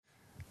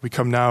We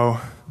come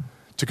now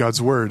to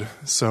God's Word.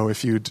 So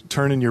if you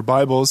turn in your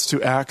Bibles to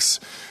Acts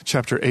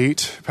chapter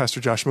 8, Pastor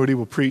Josh Moody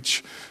will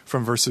preach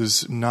from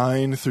verses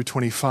 9 through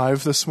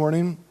 25 this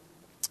morning,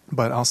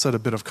 but I'll set a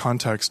bit of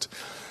context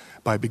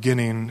by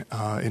beginning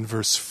in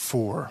verse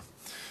 4.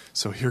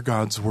 So hear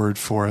God's Word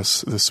for us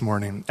this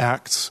morning.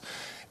 Acts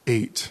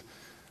 8,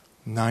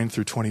 9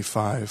 through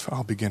 25.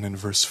 I'll begin in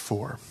verse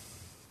 4.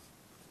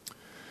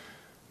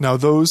 Now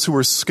those who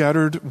were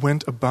scattered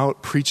went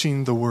about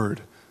preaching the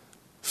word.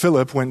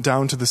 Philip went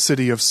down to the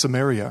city of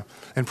Samaria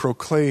and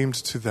proclaimed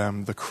to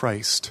them the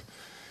Christ.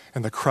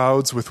 And the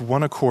crowds with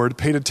one accord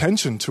paid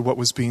attention to what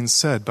was being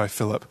said by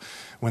Philip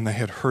when they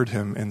had heard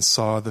him and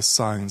saw the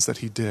signs that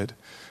he did.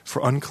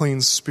 For unclean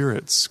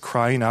spirits,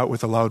 crying out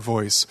with a loud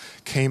voice,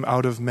 came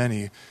out of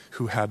many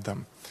who had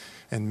them.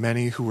 And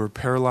many who were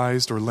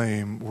paralyzed or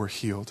lame were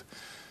healed.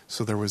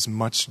 So there was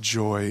much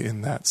joy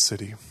in that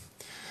city.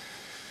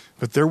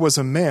 But there was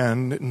a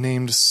man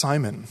named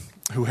Simon,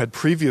 who had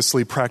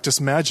previously practiced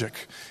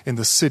magic in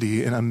the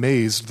city and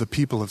amazed the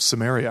people of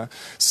Samaria,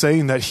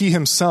 saying that he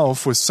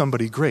himself was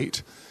somebody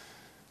great.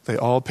 They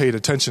all paid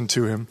attention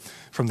to him,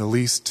 from the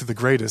least to the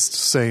greatest,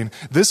 saying,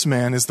 "This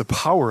man is the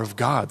power of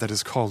God that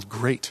is called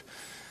great."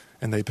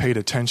 And they paid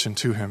attention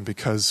to him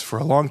because for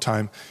a long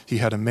time he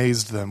had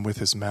amazed them with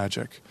his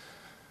magic.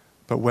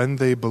 But when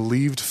they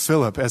believed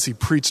Philip as he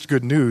preached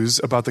good news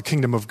about the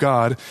kingdom of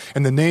God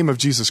and the name of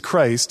Jesus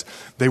Christ,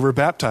 they were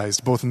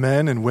baptized, both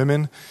men and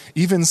women.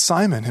 Even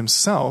Simon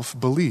himself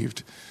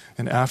believed,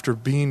 and after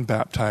being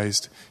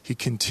baptized, he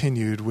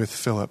continued with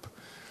Philip.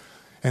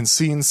 And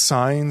seeing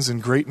signs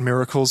and great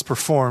miracles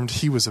performed,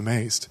 he was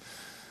amazed.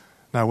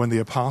 Now when the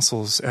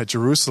apostles at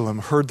Jerusalem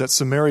heard that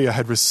Samaria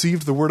had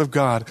received the word of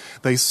God,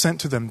 they sent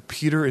to them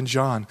Peter and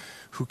John,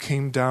 who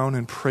came down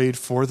and prayed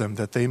for them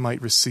that they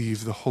might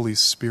receive the Holy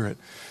Spirit.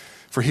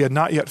 For he had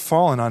not yet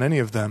fallen on any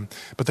of them,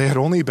 but they had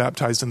only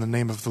baptized in the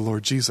name of the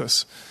Lord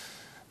Jesus.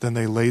 Then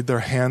they laid their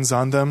hands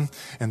on them,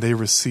 and they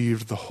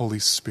received the Holy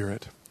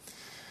Spirit.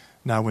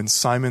 Now when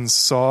Simon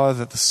saw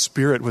that the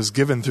Spirit was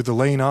given through the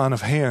laying on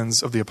of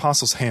hands, of the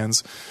apostles'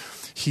 hands,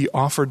 he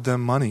offered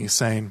them money,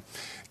 saying,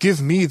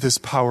 "Give me this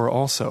power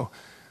also,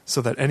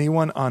 so that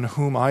anyone on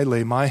whom I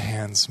lay my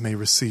hands may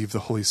receive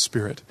the Holy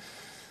Spirit."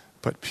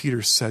 But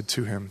Peter said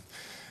to him,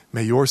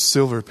 "May your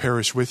silver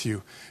perish with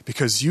you,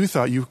 because you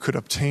thought you could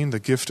obtain the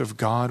gift of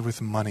God with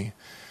money.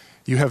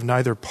 You have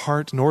neither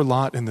part nor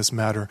lot in this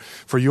matter,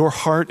 for your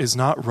heart is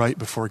not right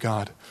before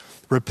God.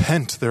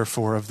 Repent,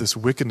 therefore, of this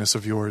wickedness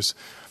of yours,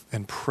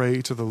 and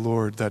pray to the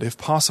Lord that, if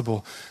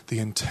possible, the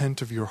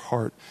intent of your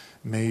heart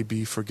may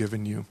be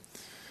forgiven you.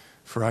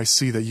 For I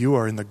see that you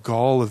are in the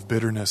gall of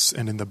bitterness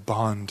and in the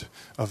bond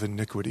of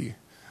iniquity."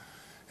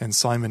 And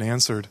Simon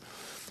answered,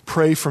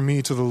 "Pray for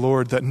me to the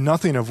Lord that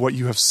nothing of what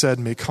you have said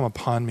may come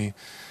upon me."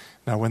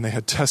 Now when they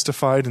had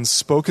testified and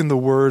spoken the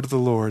word of the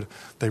Lord,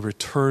 they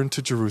returned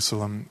to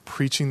Jerusalem,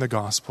 preaching the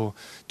gospel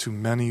to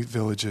many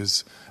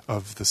villages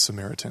of the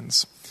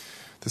Samaritans.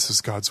 This is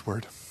God's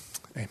word.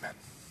 Amen.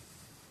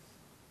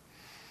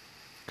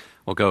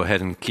 Well, go ahead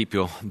and keep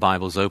your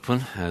Bibles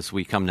open as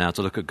we come now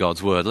to look at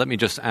God's Word. Let me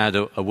just add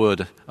a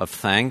word of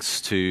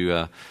thanks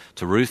to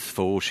Ruth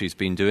for all she's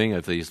been doing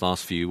over these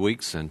last few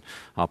weeks, and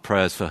our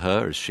prayers for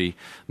her as she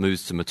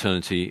moves to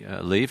maternity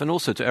leave. And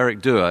also to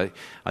Eric Dua.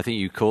 I think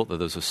you caught that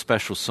there's a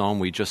special song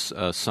we just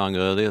sung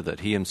earlier that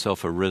he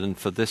himself had written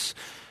for this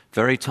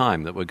very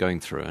time that we're going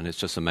through. And it's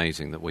just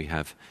amazing that we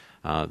have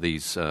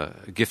these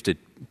gifted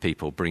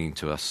people bringing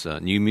to us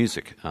new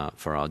music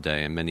for our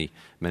day and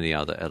many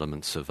other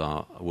elements of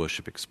our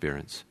worship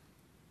experience.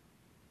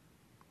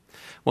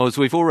 Well, as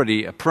we've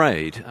already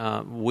prayed,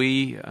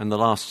 we in the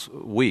last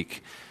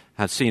week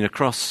have seen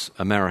across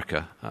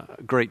America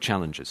great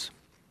challenges.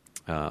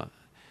 Not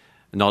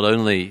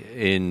only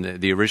in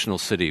the original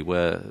city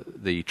where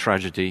the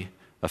tragedy,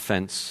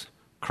 offense,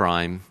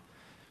 crime,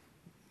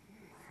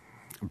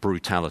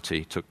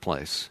 brutality took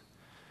place,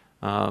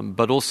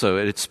 but also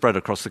it spread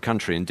across the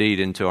country, indeed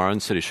into our own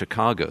city,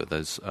 Chicago.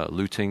 There's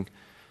looting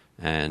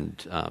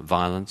and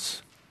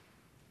violence.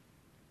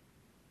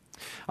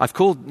 I've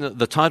called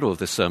the title of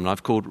this sermon,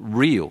 I've called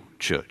Real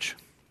Church.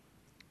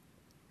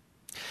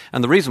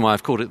 And the reason why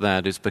I've called it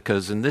that is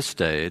because in this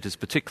day it is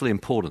particularly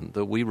important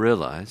that we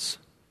realize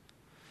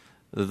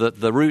that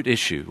the root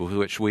issue with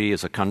which we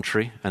as a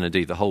country, and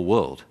indeed the whole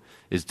world,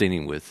 is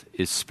dealing with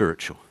is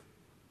spiritual.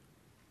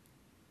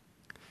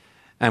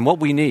 And what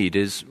we need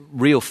is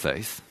real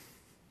faith,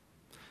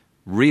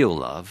 real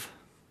love,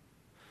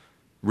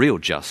 real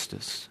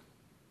justice,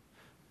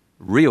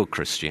 real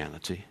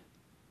Christianity,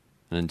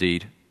 and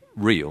indeed,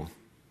 real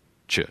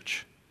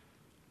church.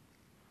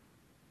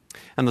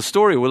 And the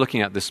story we're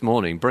looking at this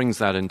morning brings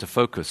that into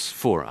focus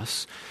for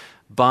us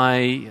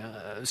by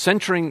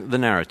centering the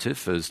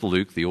narrative, as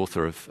Luke, the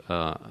author of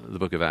the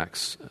book of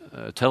Acts,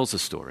 tells the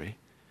story.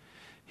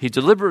 He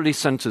deliberately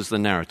centers the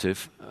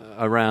narrative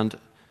around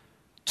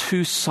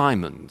two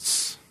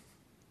Simons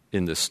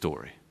in this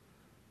story.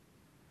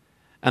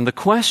 And the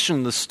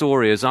question the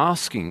story is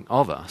asking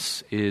of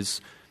us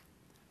is,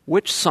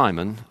 which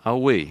Simon are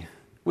we?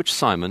 Which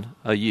Simon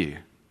are you?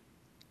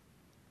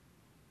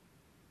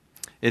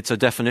 It's a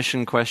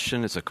definition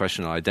question, it's a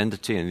question of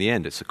identity, and in the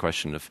end it's a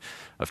question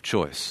of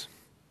choice.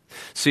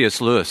 C.S.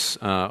 Lewis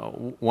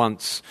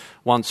once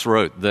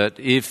wrote that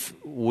if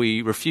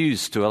we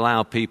refuse to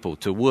allow people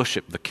to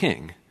worship the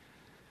king,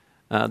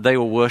 they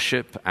will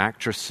worship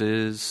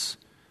actresses,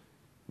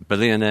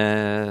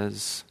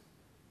 billionaires,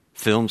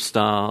 film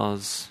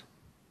stars,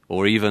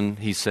 or even,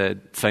 he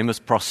said, famous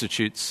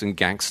prostitutes and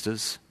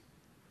gangsters.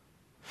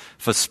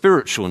 For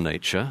spiritual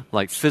nature,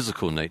 like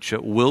physical nature,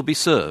 will be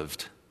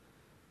served.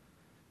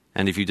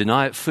 And if you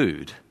deny it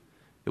food,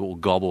 it will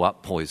gobble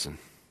up poison.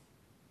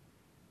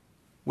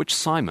 Which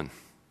Simon?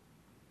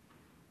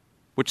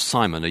 Which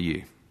Simon are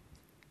you?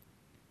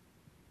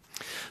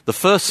 The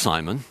first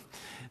Simon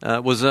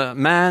was a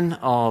man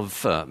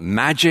of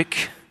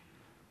magic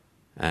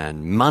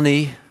and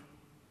money,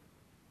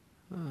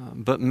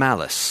 but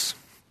malice.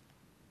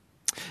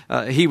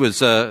 He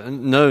was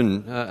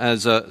known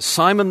as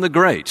Simon the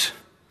Great,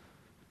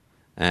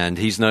 and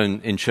he's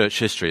known in church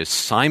history as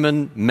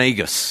Simon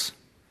Magus.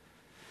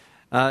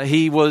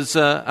 He was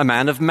a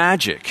man of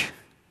magic.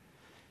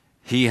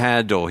 He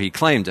had, or he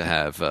claimed to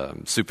have,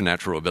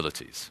 supernatural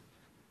abilities.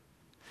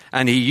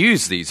 And he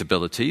used these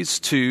abilities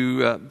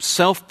to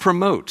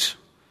self-promote.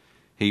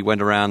 He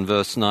went around,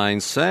 verse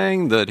 9,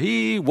 saying that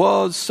he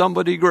was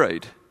somebody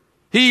great.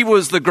 He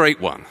was the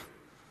great one.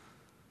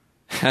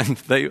 And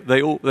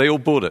they all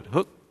bought it,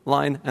 hook,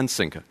 line, and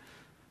sinker.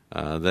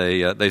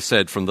 They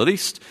said from the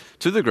least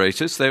to the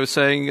greatest, they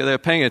were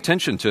paying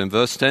attention to him,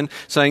 verse 10,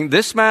 saying,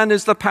 this man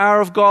is the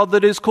power of God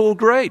that is called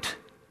great.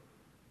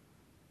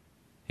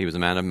 He was a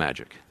man of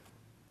magic.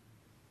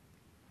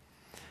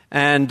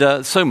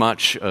 And so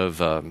much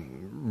of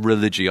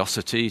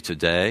religiosity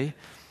today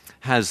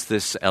has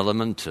this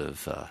element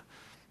of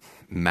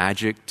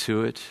magic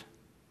to it,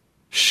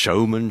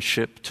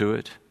 showmanship to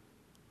it,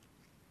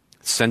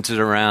 centered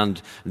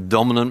around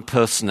dominant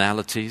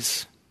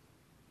personalities,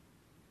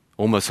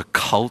 almost a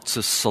cult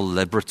of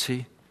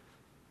celebrity.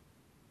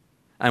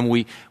 And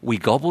we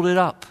gobbled it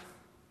up.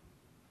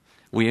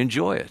 We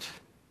enjoy it.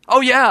 Oh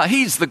yeah,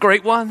 he's the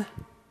great one.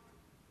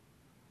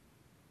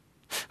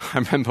 I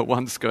remember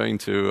once going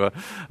to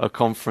a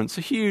conference,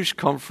 a huge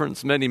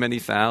conference, many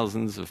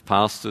thousands of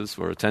pastors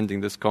were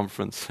attending this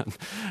conference. And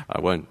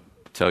I won't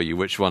tell you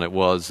which one it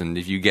was, and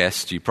if you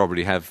guessed, you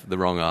probably have the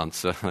wrong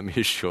answer, let me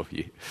assure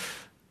you.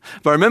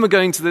 But I remember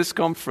going to this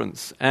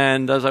conference,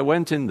 and as I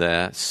went in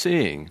there,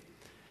 seeing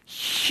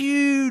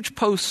huge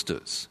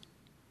posters,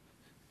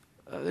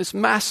 this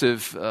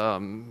massive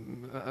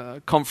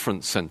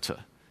conference center,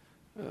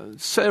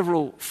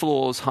 several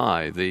floors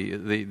high,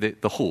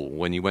 the hall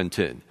when you went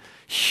in.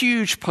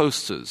 Huge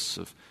posters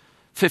of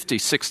 50,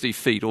 60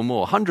 feet or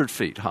more, 100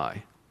 feet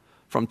high,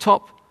 from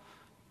top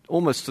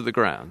almost to the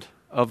ground,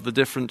 of the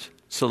different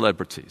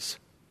celebrities,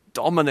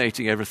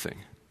 dominating everything.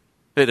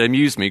 It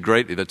amused me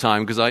greatly at the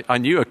time because I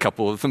knew a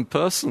couple of them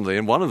personally,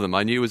 and one of them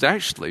I knew was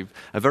actually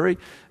a very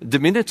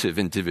diminutive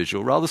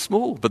individual, rather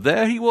small. But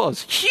there he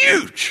was,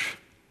 huge!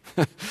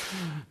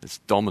 This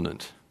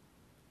dominant,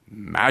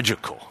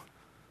 magical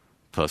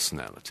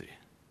personality.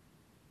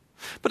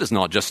 But it's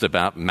not just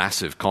about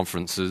massive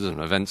conferences and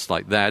events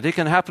like that. It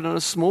can happen on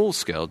a small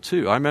scale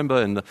too. I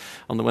remember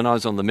when I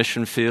was on the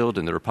mission field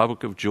in the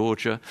Republic of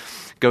Georgia,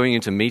 going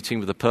into meeting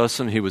with a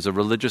person who was a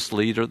religious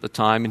leader at the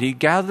time, and he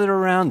gathered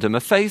around him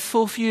a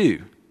faithful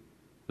few.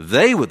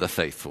 They were the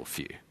faithful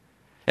few.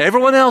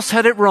 Everyone else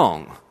had it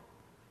wrong.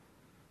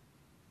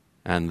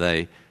 And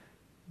they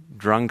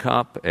drunk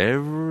up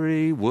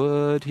every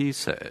word he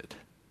said.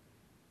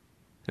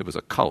 It was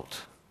a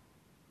cult,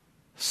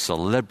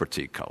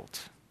 celebrity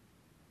cult.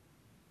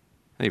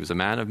 He was a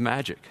man of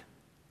magic,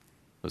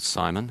 was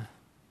Simon.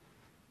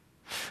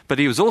 But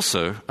he was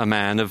also a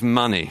man of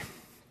money.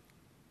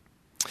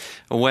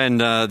 When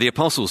the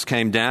apostles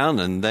came down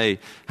and they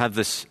had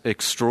this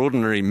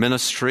extraordinary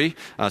ministry,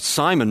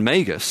 Simon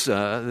Magus,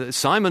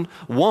 Simon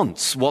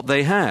wants what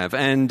they have,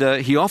 and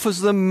he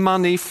offers them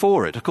money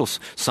for it. Of course,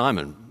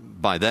 Simon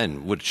by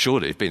then would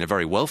surely have been a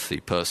very wealthy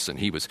person.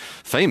 He was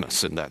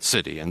famous in that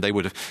city, and they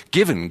would have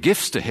given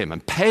gifts to him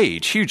and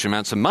paid huge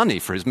amounts of money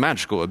for his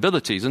magical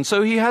abilities, and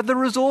so he had the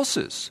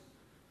resources.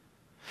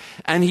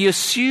 And he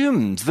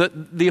assumed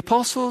that the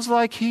apostles,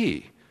 like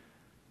he,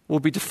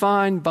 will be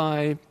defined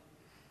by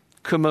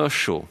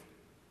commercial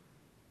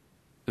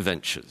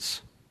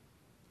ventures,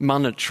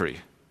 monetary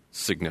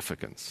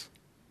significance.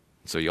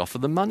 So he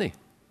offered them money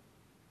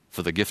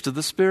for the gift of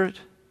the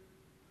Spirit.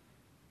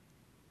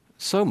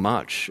 So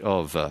much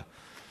of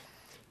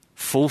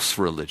false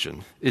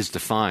religion is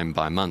defined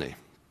by money.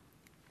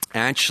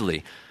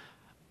 Actually,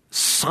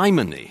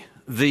 simony,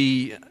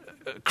 the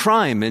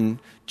crime in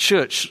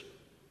church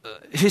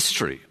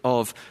history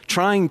of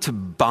trying to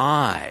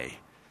buy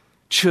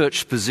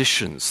church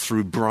positions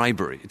through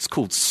bribery, it's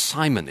called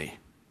simony.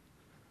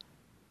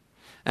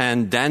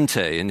 And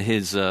Dante, in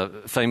his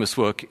famous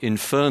work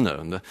Inferno,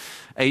 in the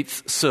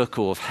eighth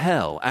circle of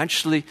hell,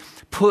 actually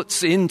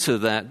puts into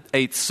that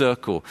eighth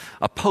circle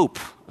a pope,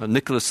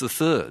 Nicholas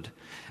III.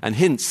 and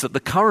hints that the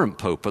current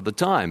pope at the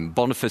time,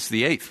 Boniface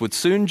VIII, would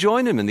soon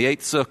join him in the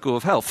eighth circle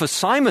of hell for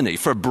simony,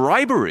 for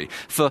bribery,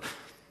 for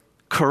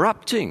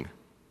corrupting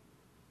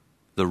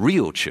the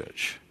real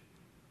church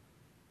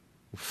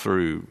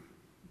through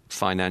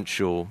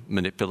financial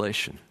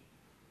manipulation.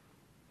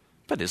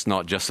 But it's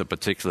not just a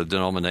particular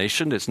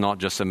denomination. It's not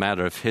just a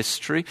matter of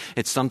history.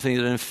 It's something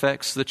that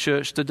infects the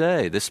church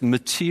today, this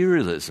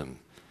materialism,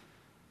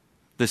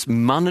 this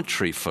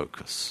monetary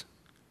focus.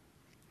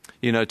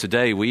 You know,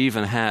 today we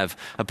even have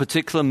a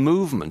particular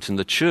movement in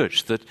the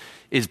church that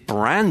is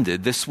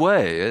branded this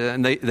way,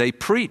 and they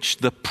preach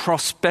the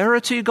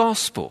prosperity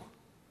gospel.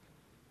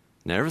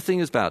 And everything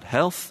is about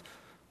health,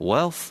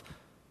 wealth,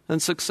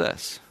 and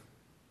success.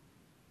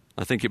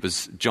 I think it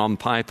was John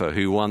Piper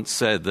who once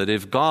said that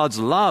if God's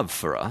love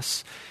for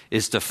us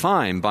is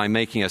defined by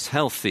making us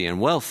healthy and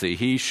wealthy,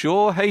 he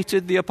sure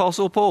hated the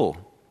Apostle Paul.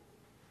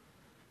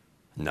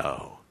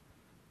 No.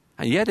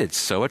 And yet it's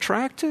so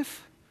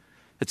attractive.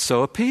 It's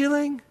so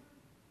appealing.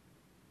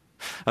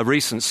 A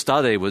recent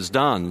study was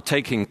done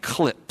taking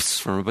clips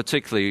from a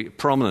particularly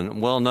prominent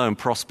and well-known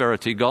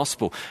prosperity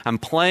gospel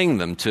and playing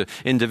them to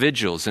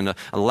individuals in a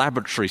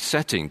laboratory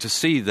setting to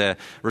see their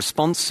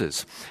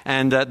responses.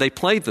 And they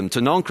played them to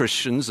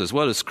non-Christians as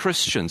well as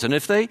Christians. And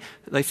if they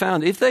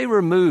found if they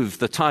removed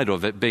the title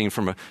of it being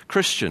from a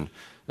Christian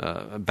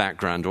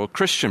background or a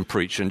Christian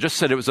preacher and just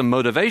said it was a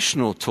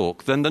motivational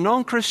talk, then the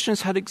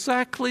non-Christians had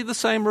exactly the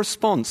same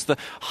response, the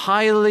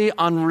highly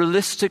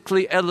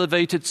unrealistically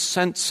elevated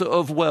sense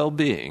of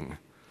well-being.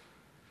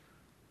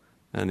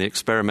 And the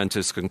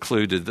experimenters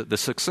concluded that the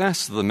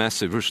success of the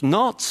message was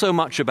not so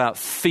much about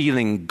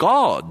feeling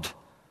God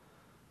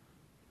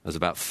as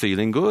about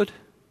feeling good,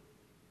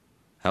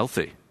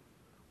 healthy,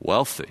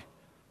 wealthy,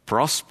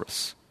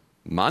 prosperous,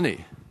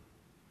 money.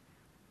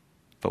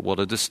 But what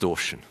a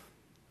distortion.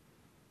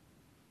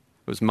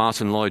 It was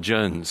Martin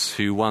Lloyd-Jones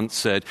who once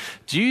said,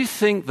 "Do you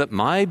think that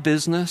my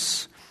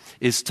business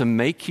is to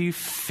make you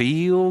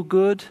feel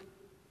good?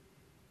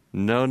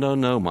 No, no,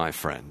 no, my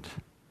friend.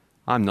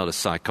 I'm not a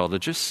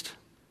psychologist.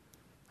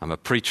 I'm a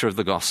preacher of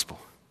the gospel.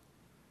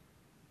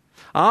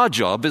 Our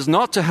job is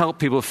not to help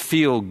people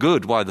feel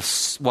good while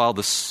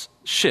the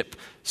ship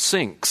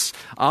sinks.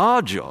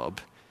 Our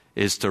job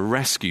is to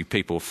rescue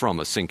people from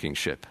a sinking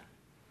ship."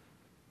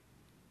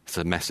 It's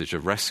a message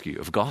of rescue,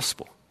 of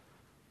gospel.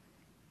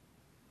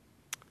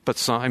 But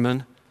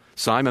Simon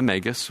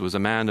Magus was a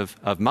man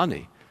of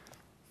money,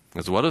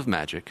 as well as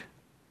magic,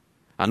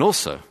 and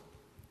also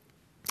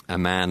a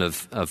man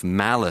of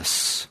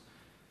malice,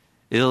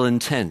 ill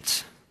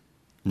intent,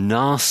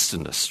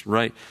 nastiness,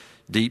 right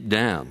deep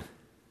down.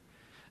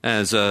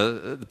 As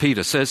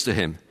Peter says to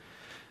him,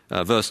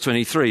 verse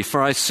 23,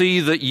 "For I see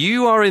that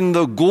you are in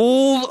the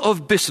gall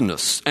of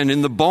bitterness and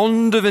in the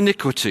bond of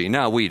iniquity."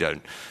 Now, we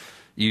don't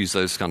use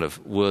those kind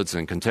of words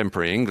in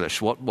contemporary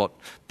English. What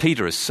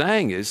Peter is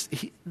saying is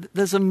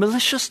there's a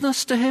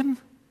maliciousness to him.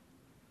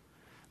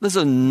 There's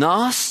a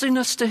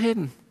nastiness to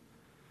him.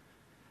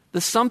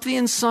 There's something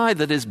inside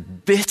that is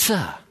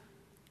bitter.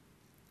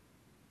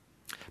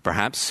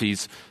 Perhaps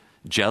he's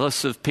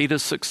jealous of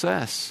Peter's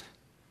success.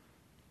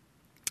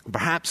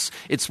 Perhaps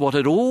it's what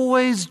had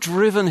always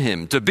driven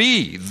him to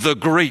be the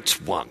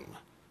great one.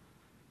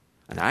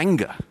 An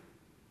anger,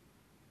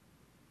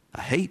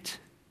 a hate,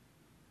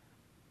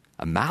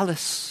 a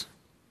malice.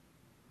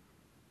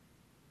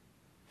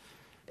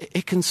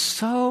 It can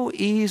so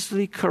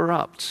easily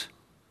corrupt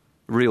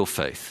real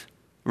faith,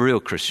 real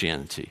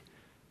Christianity,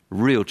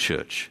 real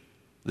church,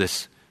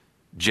 this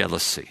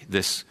jealousy,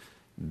 this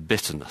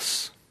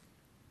bitterness.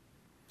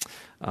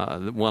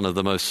 One of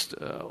the most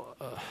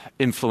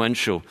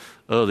influential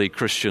early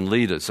Christian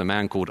leaders, a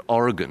man called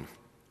Origen,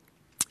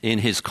 in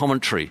his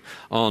commentary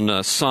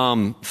on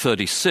Psalm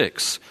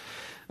 36,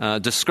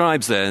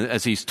 describes there,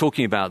 as he's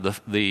talking about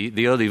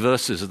the early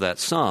verses of that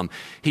psalm,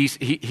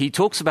 he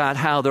talks about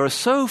how there are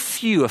so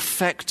few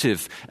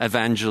effective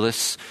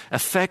evangelists,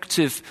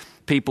 effective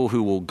people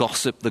who will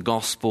gossip the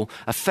gospel,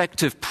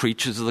 effective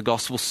preachers of the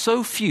gospel,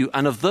 so few.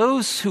 And of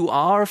those who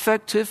are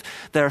effective,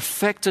 their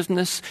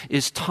effectiveness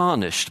is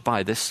tarnished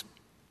by this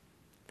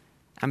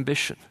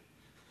ambition,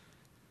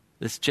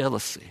 this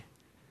jealousy,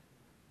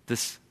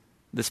 this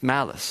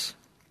malice.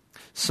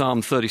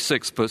 Psalm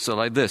 36 puts it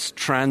like this: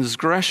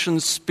 "Transgression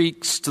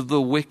speaks to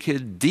the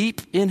wicked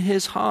deep in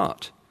his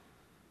heart,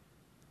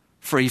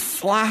 for he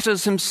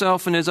flatters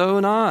himself in his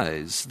own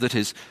eyes that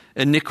his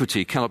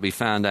iniquity cannot be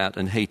found out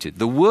and hated.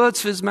 The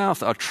words of his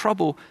mouth are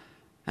trouble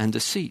and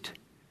deceit.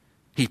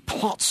 He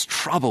plots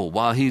trouble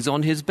while he's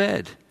on his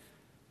bed."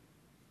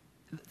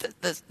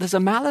 There's a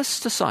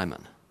malice to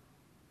Simon,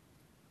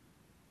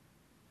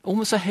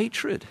 almost a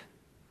hatred.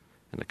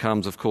 And it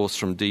comes, of course,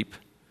 from deep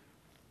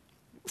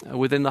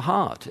within the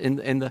heart, in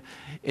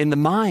the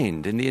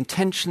mind, in the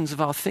intentions of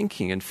our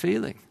thinking and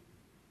feeling.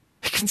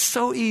 It can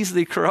so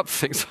easily corrupt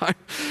things. I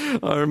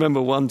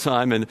remember one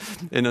time in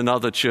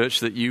another church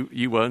that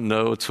you won't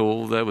know at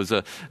all, there was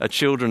a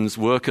children's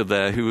worker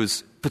there who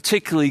was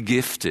particularly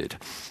gifted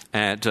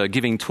at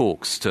giving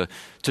talks to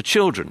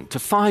children, to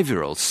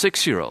 5-year-olds,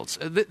 6-year-olds.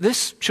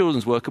 This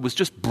children's worker was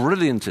just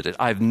brilliant at it.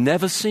 I've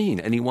never seen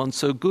anyone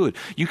so good.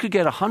 You could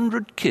get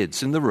 100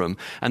 kids in the room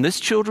and this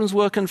children's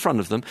worker in front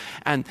of them,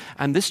 and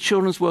this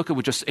children's worker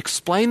would just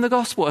explain the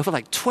gospel over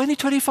like 20,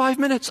 25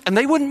 minutes, and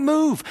they wouldn't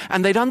move,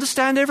 and they'd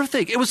understand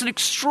everything. It was an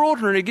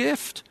extraordinary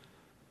gift.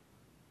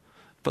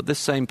 But this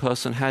same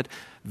person had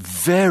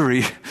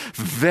very,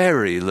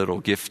 very little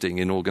gifting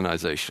in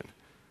organization.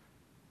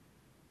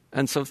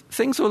 And so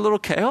things were a little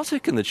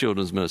chaotic in the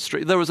children's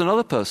ministry. There was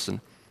another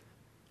person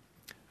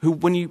who,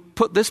 when you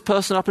put this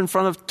person up in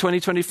front of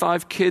 20,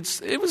 25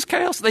 kids, it was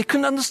chaos. They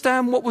couldn't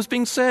understand what was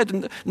being said.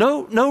 And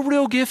no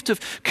real gift of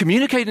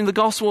communicating the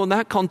gospel in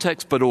that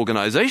context, but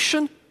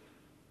organization.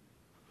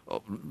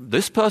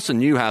 This person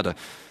knew how to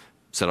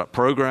set up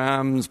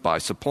programs, buy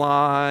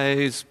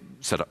supplies,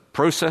 set up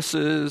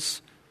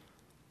processes.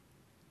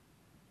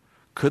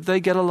 Could they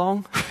get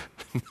along?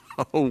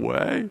 No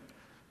way.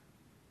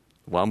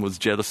 One was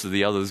jealous of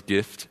the other's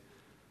gift.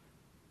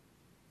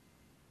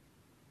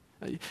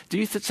 Do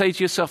you say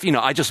to yourself,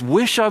 I just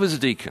wish I was a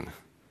deacon?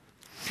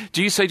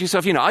 Do you say to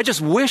yourself, I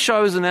just wish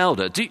I was an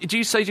elder? Do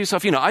you say to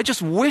yourself, I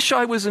just wish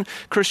I was in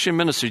Christian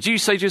ministry? Do you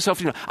say to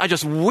yourself, I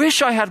just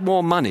wish I had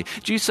more money?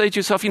 Do you say to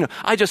yourself,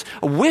 I just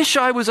wish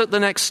I was at the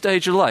next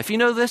stage of life? You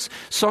know this?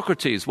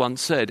 Socrates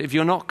once said, if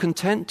you're not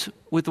content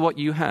with what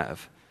you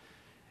have,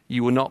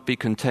 you will not be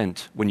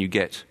content when you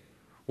get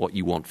what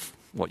you want.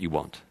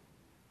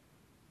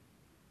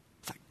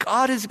 It's like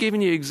God has given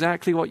you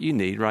exactly what you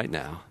need right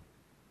now.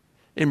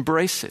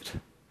 Embrace it.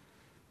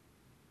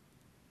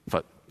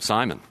 But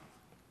Simon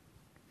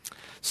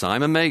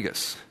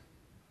Magus,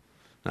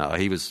 no,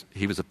 he was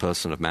a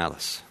person of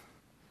malice.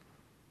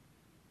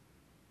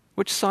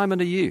 Which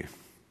Simon are you?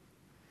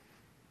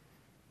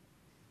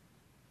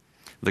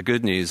 The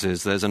good news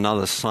is there's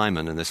another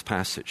Simon in this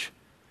passage.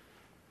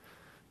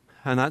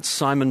 And that's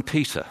Simon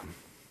Peter.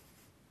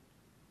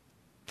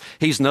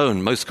 He's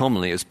known most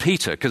commonly as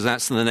Peter because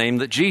that's the name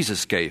that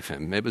Jesus gave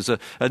him. It was a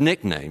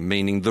nickname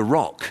meaning the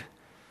rock.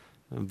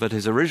 But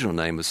his original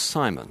name was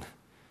Simon.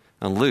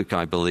 And Luke,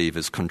 I believe,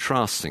 is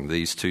contrasting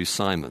these two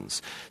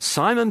Simons.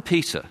 Simon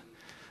Peter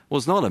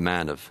was not a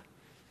man of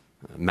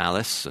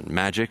malice and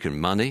magic and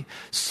money.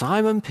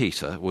 Simon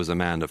Peter was a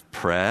man of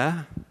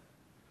prayer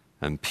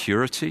and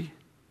purity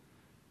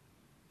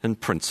and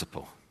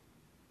principle.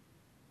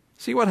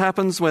 See what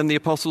happens when the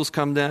apostles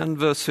come down,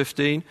 verse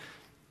 15?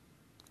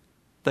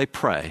 They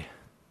pray.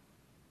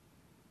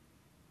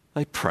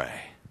 They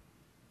pray.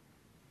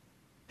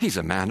 He's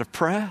a man of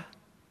prayer.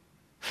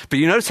 But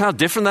you notice how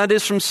different that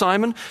is from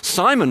Simon?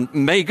 Simon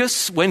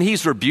Magus, when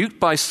he's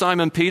rebuked by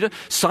Simon Peter,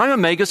 Simon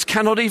Magus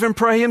cannot even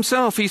pray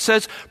himself. He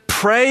says,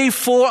 pray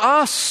for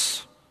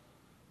us.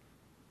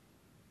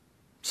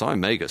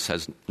 Simon Magus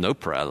has no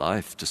prayer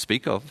life to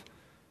speak of.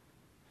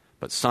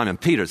 But Simon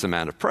Peter is a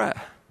man of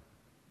prayer.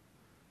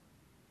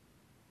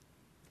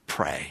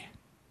 Pray.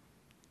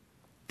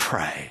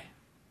 Pray.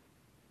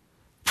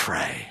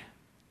 Pray.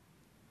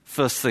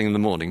 First thing in the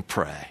morning,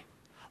 pray.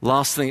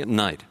 Last thing at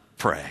night,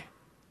 pray.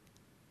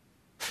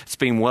 It's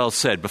been well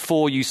said,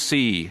 before you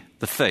see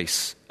the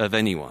face of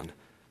anyone,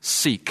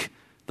 seek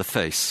the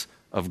face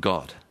of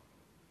God.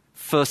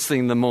 First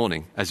thing in the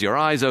morning, as your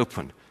eyes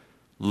open,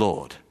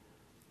 Lord,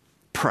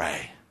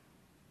 pray.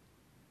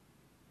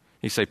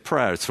 You say,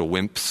 prayer is for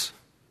wimps.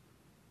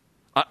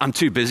 I'm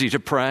too busy to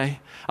pray.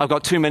 I've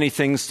got too many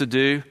things to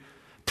do.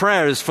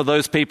 Prayer is for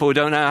those people who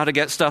don't know how to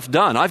get stuff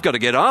done. I've got to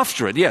get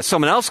after it. Yes,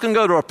 someone else can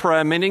go to a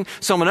prayer meeting.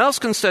 Someone else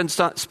can spend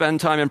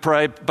time and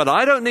pray, but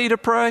I don't need to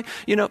pray.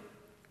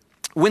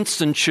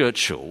 Winston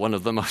Churchill, one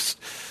of the most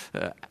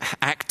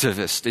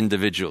activist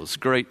individuals,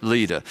 great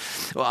leader.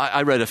 Well,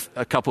 I read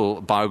a couple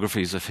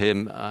biographies of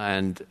him,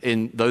 and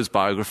in those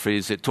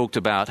biographies it talked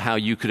about how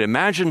you could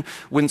imagine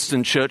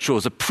Winston Churchill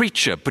as a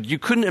preacher, but you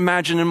couldn't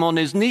imagine him on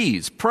his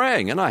knees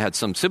praying, and I had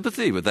some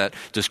sympathy with that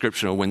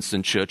description of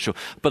Winston Churchill.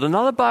 But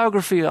another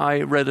biography I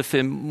read of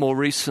him more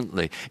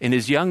recently, in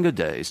his younger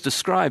days,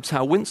 describes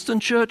how Winston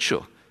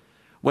Churchill,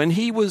 when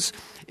he was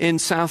in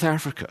South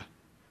Africa,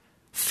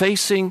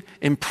 facing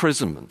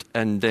imprisonment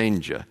and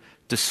danger,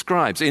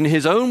 describes in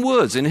his own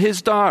words, in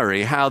his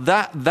diary, how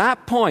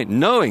that point,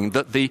 knowing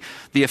that the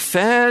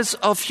affairs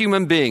of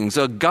human beings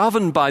are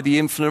governed by the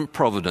infinite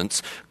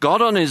providence,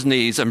 got on his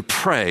knees and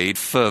prayed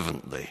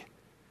fervently.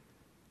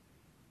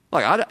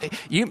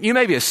 You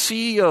may be a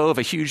CEO of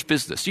a huge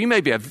business. You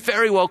may be a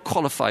very well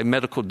qualified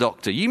medical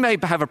doctor. You may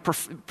have a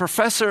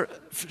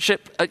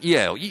professorship at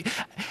Yale.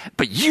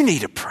 But you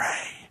need to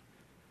pray.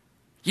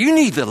 You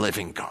need the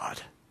living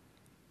God.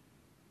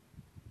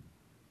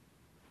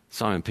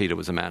 Simon Peter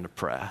was a man of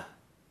prayer.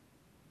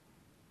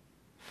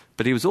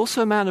 But he was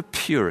also a man of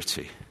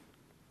purity.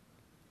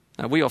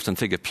 Now, we often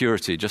think of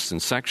purity just in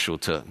sexual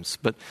terms,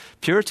 but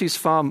purity is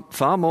far,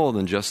 far more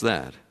than just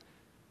that.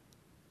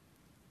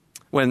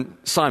 When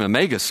Simon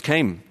Magus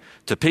came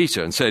to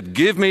Peter and said,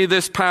 "Give me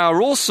this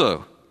power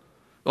also,"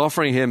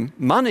 offering him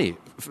money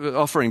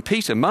offering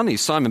Peter money,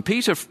 Simon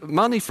Peter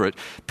money for it,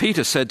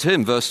 Peter said to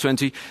him, verse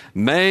 20,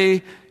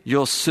 "May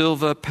your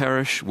silver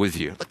perish with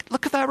you."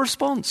 Look at that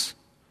response.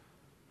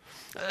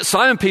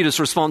 Simon Peter's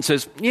response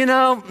is,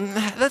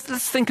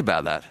 let's think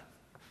about that.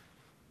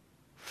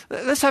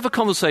 Let's have a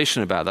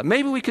conversation about that.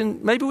 Maybe we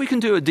can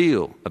do a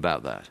deal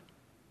about that.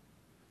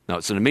 No,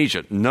 it's an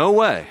immediate, no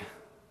way.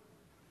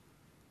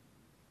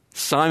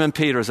 Simon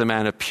Peter is a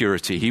man of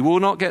purity. He will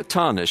not get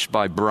tarnished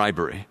by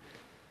bribery.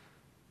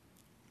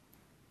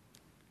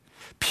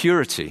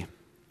 Purity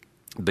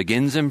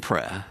begins in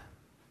prayer,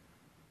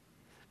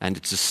 and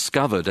it's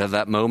discovered at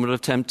that moment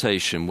of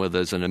temptation where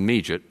there's an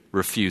immediate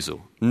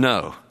refusal.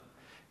 No.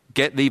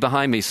 Get thee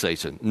behind me,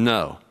 Satan.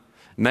 No.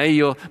 May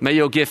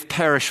your gift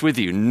perish with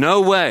you.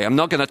 No way. I'm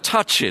not going to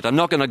touch it. I'm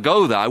not going to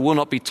go there. I will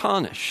not be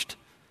tarnished.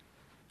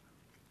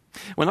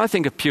 When I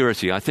think of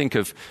purity, I think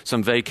of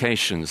some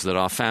vacations that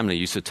our family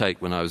used to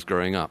take when I was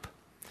growing up.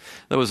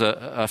 There was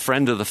a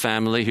friend of the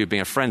family who'd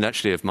been a friend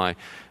actually of my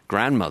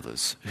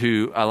grandmother's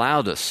who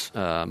allowed us,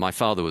 my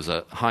father was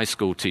a high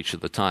school teacher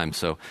at the time,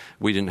 so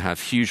we didn't have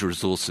huge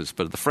resources,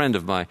 but the friend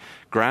of my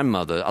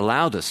grandmother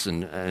allowed us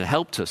and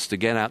helped us to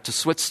get out to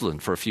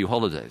Switzerland for a few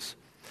holidays.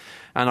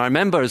 And I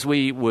remember as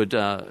we would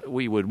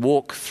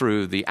walk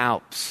through the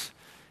Alps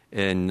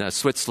in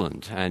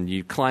Switzerland, and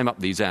you climb up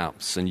these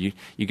Alps, and you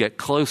get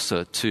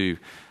closer to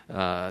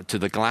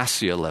the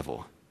glacier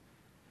level.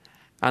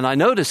 And I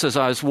noticed as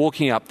I was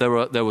walking up, there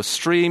were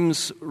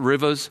streams,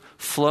 rivers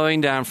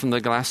flowing down from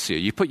the glacier.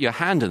 You put your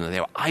hand in them,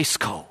 they were ice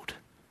cold,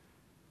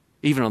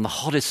 even on the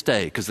hottest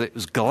day, because it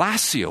was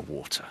glacier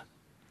water.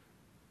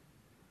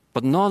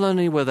 But not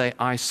only were they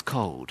ice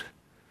cold,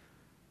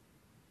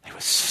 they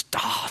were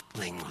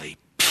startlingly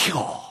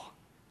pure,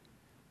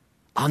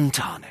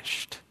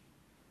 untarnished.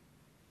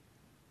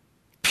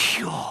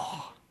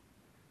 Pure.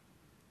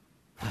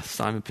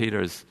 Simon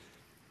Peter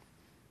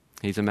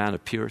he's a man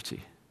of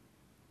purity.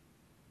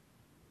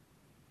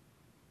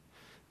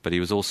 But he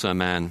was also a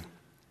man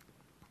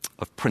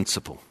of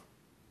principle.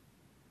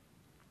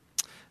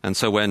 And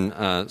so when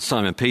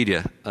Simon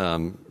Peter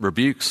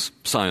rebukes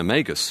Simon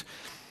Magus,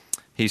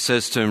 he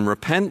says to him,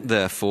 "Repent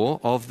therefore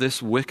of this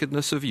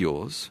wickedness of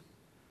yours,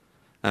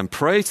 and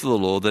pray to the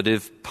Lord that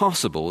if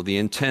possible the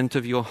intent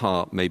of your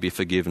heart may be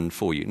forgiven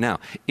for you." Now,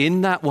 in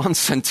that one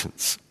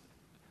sentence,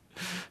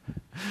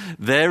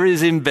 there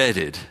is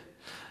embedded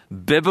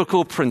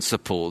biblical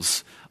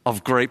principles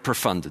of great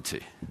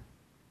profundity.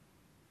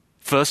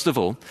 First of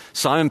all,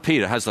 Simon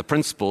Peter has the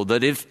principle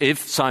that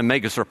if Simon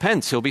Magus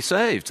repents, he'll be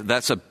saved.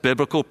 That's a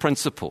biblical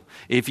principle.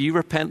 If you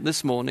repent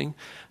this morning,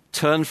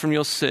 turn from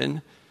your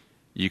sin,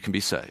 you can be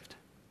saved.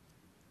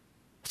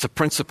 It's a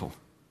principle.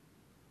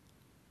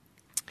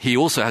 He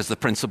also has the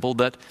principle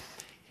that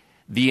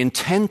the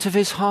intent of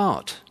his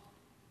heart,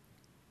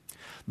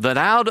 that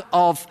out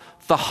of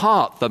the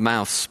heart the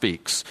mouth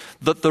speaks,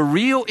 that the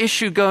real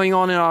issue going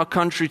on in our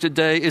country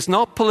today is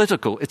not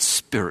political, it's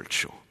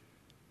spiritual.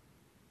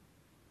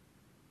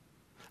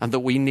 And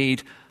that we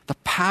need the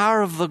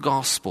power of the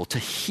gospel to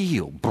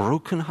heal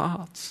broken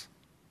hearts.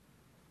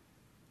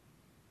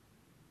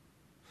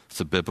 It's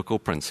a biblical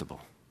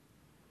principle.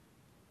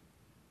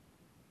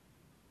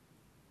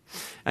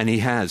 And he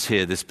has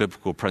here this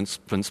biblical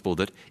principle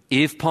that,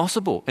 if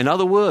possible, in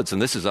other words,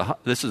 and this is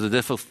a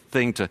difficult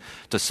thing to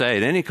say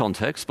in any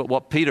context, but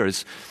what Peter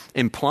is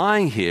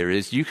implying here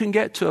is you can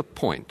get to a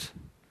point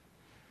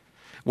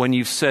when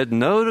you've said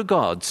no to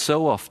God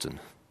so often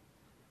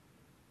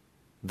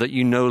that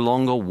you no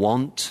longer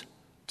want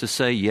to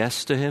say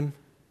yes to him,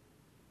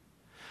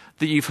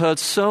 that you've heard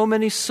so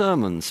many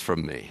sermons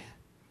from me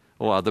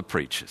or other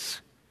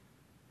preachers,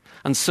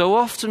 and so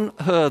often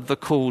heard the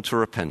call to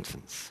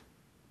repentance,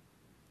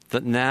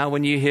 that now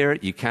when you hear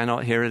it, you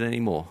cannot hear it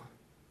anymore.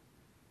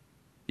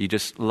 You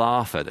just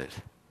laugh at it.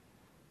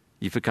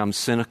 You become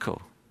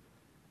cynical.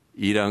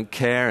 You don't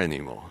care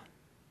anymore.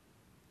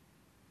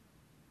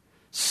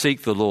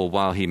 Seek the Lord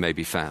while he may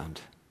be found.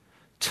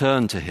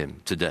 Turn to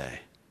him today.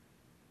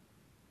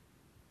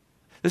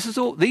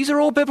 These are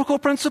all biblical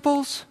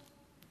principles.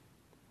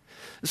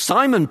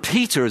 Simon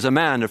Peter is a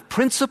man of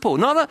principle,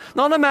 not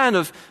a man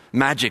of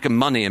magic and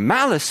money and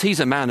malice. He's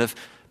a man of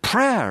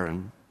prayer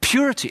and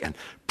purity and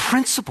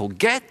principle.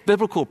 Get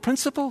biblical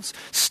principles.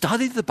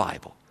 Study the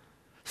Bible.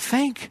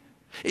 Think.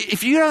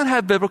 If you don't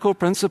have biblical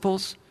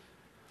principles,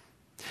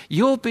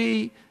 you'll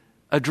be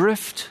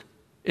adrift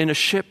in a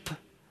ship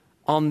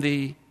on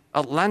the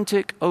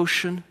Atlantic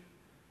Ocean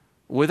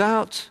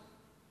without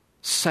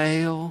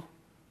sail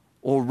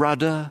or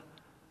rudder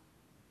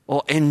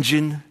or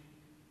engine,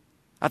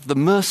 at the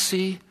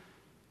mercy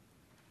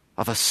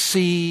of a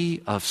sea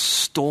of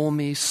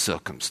stormy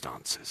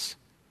circumstances.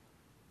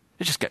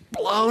 You just get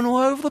blown all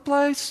over the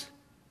place.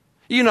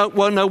 You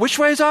won't know which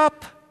way's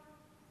up.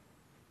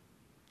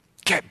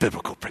 Get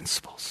biblical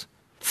principles.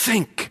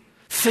 Think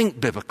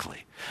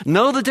biblically.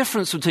 Know the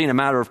difference between a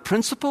matter of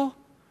principle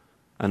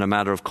and a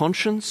matter of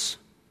conscience.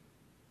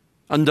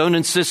 And don't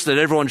insist that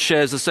everyone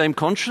shares the same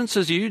conscience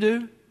as you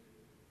do.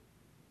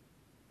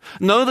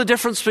 Know the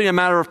difference between a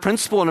matter of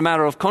principle and a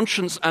matter of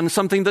conscience and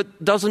something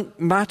that doesn't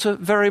matter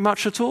very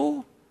much at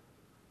all.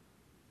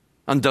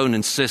 And don't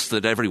insist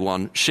that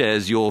everyone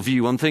shares your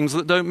view on things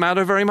that don't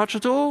matter very much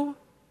at all.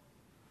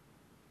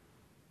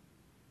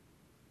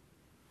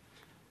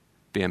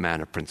 Be a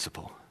man of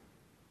principle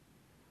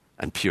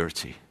and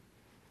purity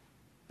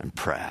and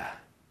prayer.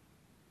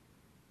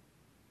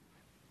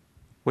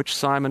 Which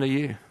Simon are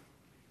you?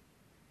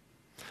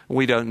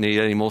 We don't need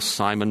any more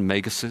Simon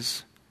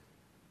Magases.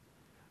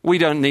 We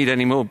don't need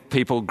any more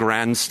people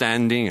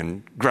grandstanding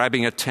and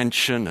grabbing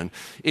attention and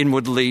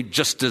inwardly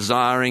just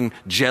desiring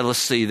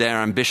jealousy, their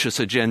ambitious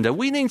agenda.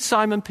 We need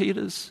Simon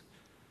Peters,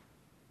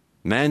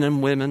 men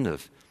and women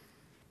of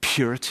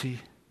purity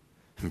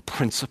and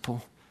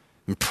principle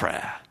and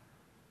prayer.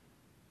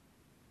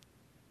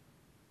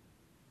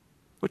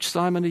 Which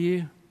Simon are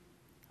you?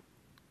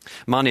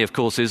 Money, of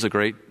course, is a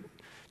great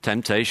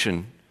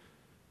temptation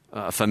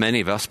for many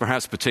of us,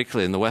 perhaps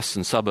particularly in the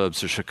western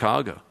suburbs of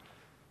Chicago.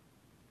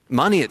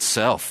 Money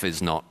itself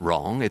is not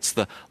wrong. It's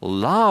the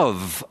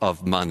love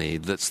of money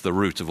that's the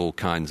root of all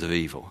kinds of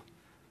evil.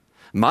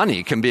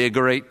 Money can be a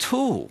great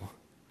tool,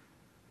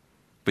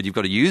 but you've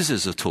got to use it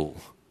as a tool,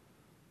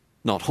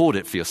 not hoard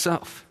it for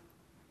yourself.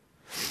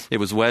 It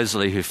was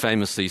Wesley who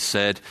famously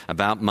said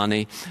about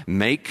money,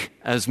 make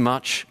as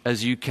much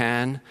as you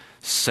can,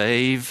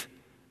 save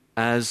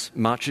as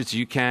much as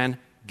you can,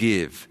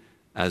 give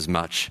as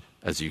much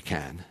as you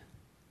can.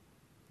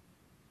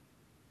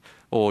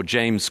 Or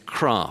James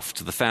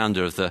Kraft, the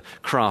founder of the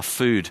Kraft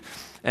food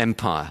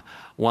empire,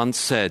 once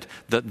said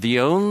that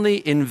the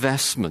only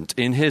investment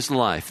in his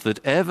life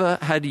that ever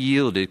had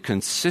yielded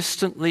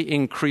consistently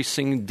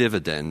increasing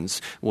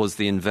dividends was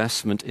the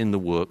investment in the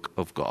work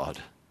of God.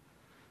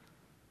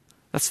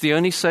 That's the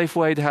only safe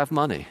way to have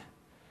money,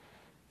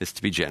 is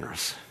to be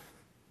generous,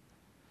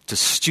 to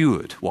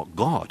steward what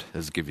God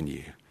has given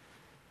you.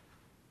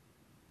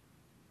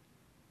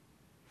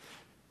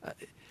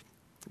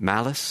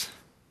 Malice.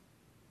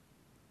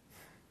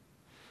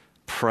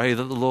 Pray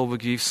that the Lord will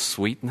give you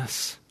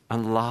sweetness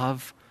and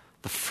love,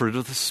 the fruit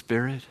of the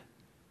Spirit.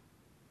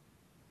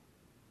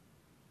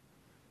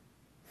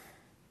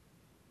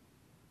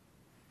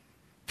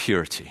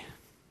 Purity.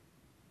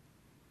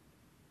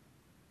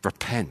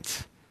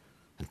 Repent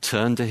and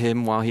turn to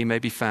Him while He may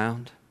be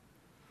found.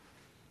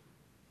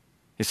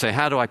 You say,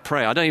 how do I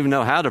pray? I don't even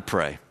know how to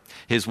pray.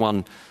 Here's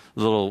one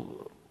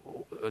little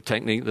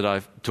technique that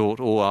I've taught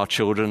all our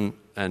children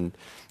and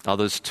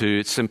others too.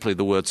 It's simply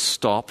the word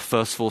stop.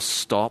 First of all,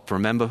 stop.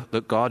 Remember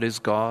that God is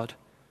God.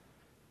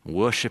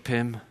 Worship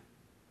Him.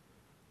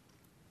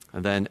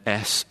 And then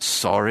S,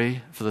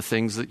 sorry for the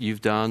things that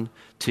you've done.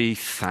 T,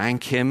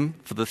 thank Him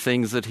for the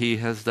things that He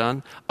has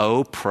done.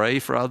 O, pray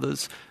for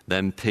others.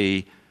 Then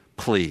P,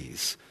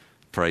 please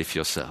pray for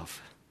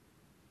yourself.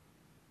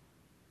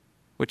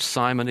 Which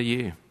Simon are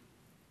you?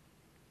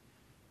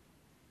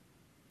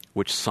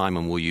 Which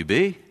Simon will you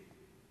be?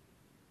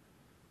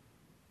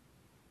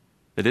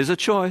 It is a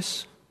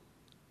choice.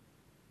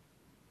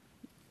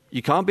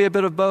 You can't be a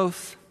bit of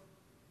both.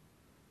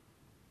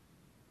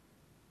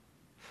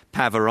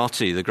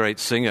 Pavarotti, the great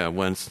singer,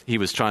 when he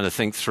was trying to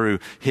think through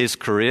his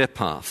career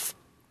path,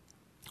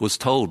 was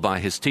told by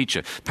his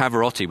teacher.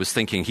 Pavarotti was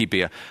thinking he'd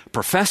be a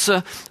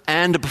professor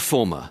and a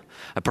performer,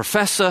 a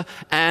professor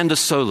and a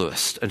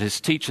soloist. And his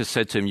teacher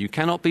said to him, you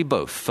cannot be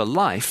both. For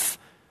life,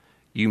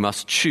 you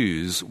must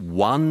choose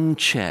one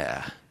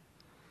chair.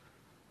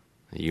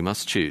 You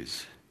must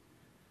choose.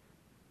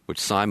 Which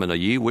Simon are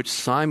you? Which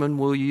Simon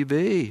will you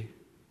be?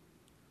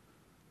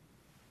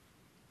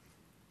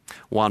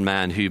 One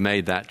man who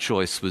made that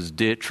choice was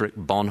Dietrich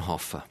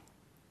Bonhoeffer.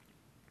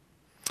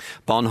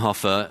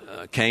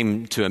 Bonhoeffer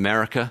came to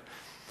America,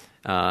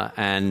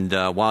 and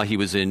while he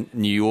was in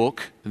New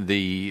York,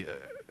 the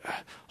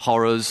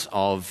horrors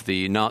of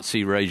the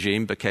Nazi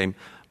regime became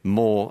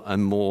more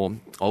and more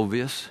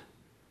obvious.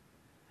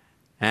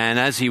 And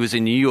as he was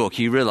in New York,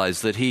 he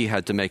realized that he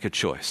had to make a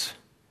choice.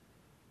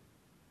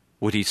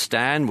 Would he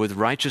stand with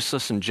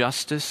righteousness and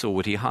justice, or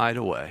would he hide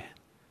away?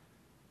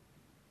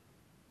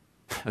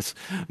 As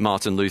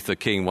Martin Luther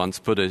King once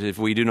put it, if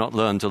we do not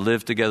learn to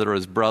live together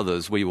as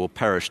brothers, we will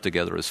perish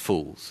together as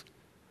fools.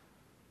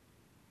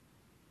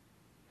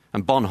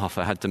 And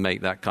Bonhoeffer had to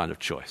make that kind of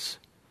choice.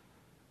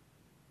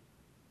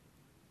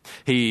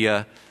 He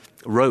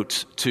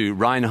wrote to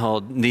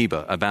Reinhold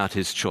Niebuhr about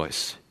his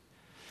choice.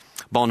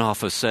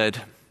 Bonhoeffer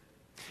said,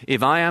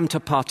 if I am to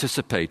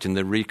participate in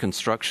the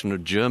reconstruction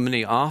of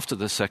Germany after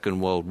the Second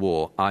World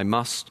War, I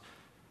must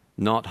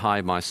not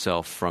hide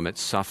myself from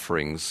its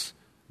sufferings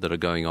that are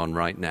going on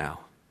right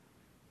now.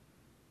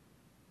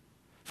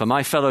 For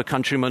my fellow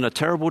countrymen, a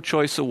terrible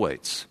choice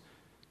awaits.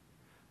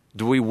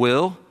 Do we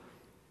will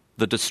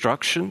the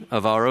destruction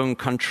of our own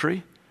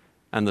country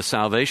and the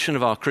salvation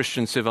of our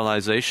Christian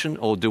civilization,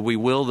 or do we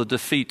will the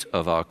defeat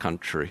of our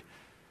country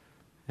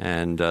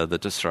and the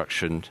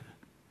destruction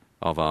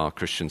of our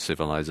Christian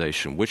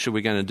civilization? Which are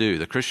we going to do?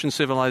 The Christian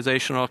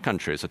civilization or our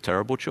country? It's a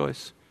terrible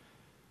choice.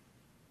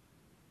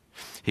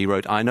 He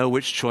wrote, I know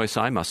which choice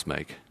I must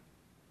make.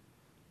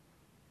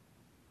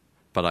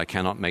 but I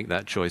cannot make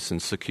that choice in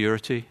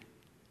security.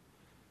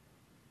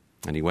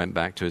 And he went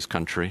back to his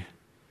country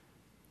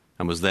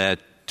and was there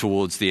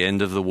towards the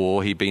end of the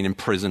war. He'd been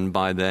imprisoned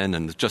by then,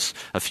 and just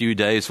a few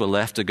days were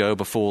left to go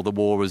before the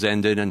war was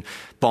ended, and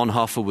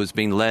Bonhoeffer was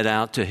being led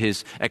out to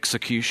his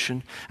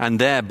execution. And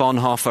there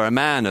Bonhoeffer, a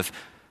man of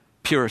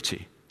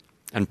purity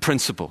and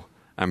principle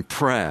and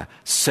prayer,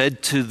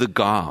 said to the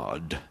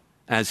guard,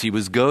 as he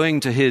was going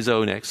to his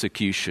own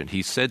execution,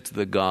 he said to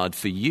the guard,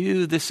 "For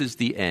you, this is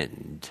the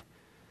end.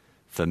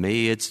 For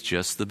me, it's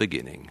just the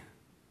beginning."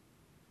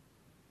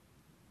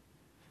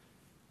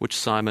 Which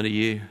Simon are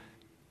you?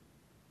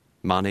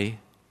 Money?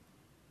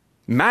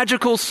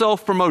 Magical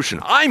self-promotion.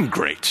 I'm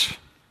great.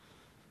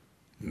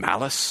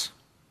 Malice?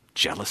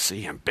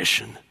 Jealousy?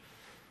 Ambition?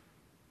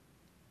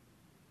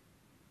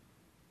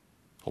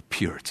 Or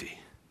purity?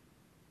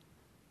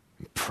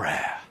 And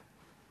prayer?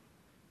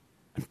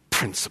 And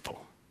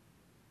principle?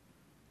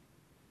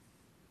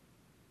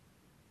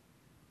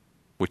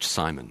 Which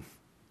Simon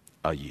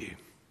are you?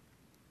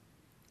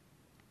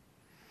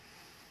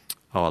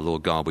 Oh,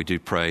 Lord God, we do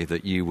pray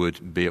that you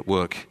would be at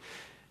work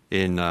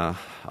in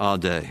our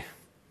day.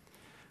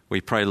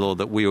 We pray, Lord,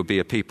 that we will be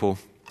a people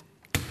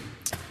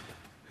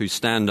who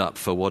stand up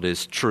for what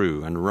is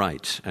true and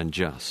right and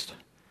just.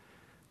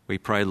 We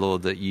pray,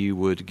 Lord, that you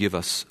would give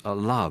us a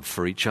love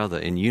for each other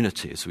in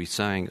unity, as we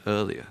sang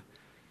earlier.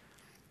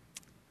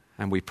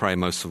 And we pray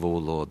most of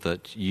all, Lord,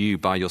 that you,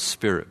 by your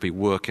Spirit, be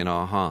work in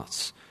our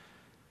hearts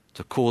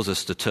to cause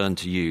us to turn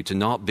to you, to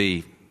not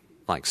be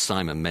like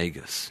Simon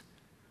Magus,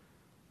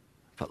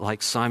 but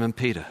like Simon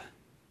Peter,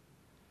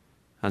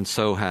 and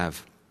so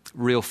have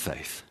real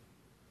faith,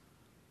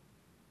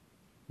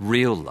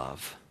 real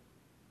love,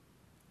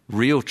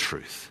 real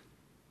truth,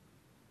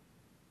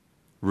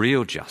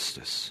 real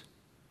justice,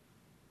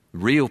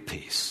 real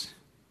peace,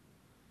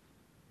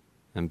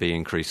 and be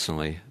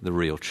increasingly the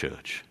real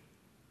church.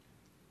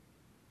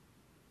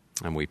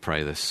 And we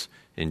pray this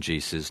in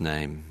Jesus'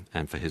 name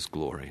and for his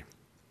glory.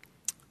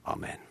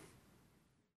 Amen.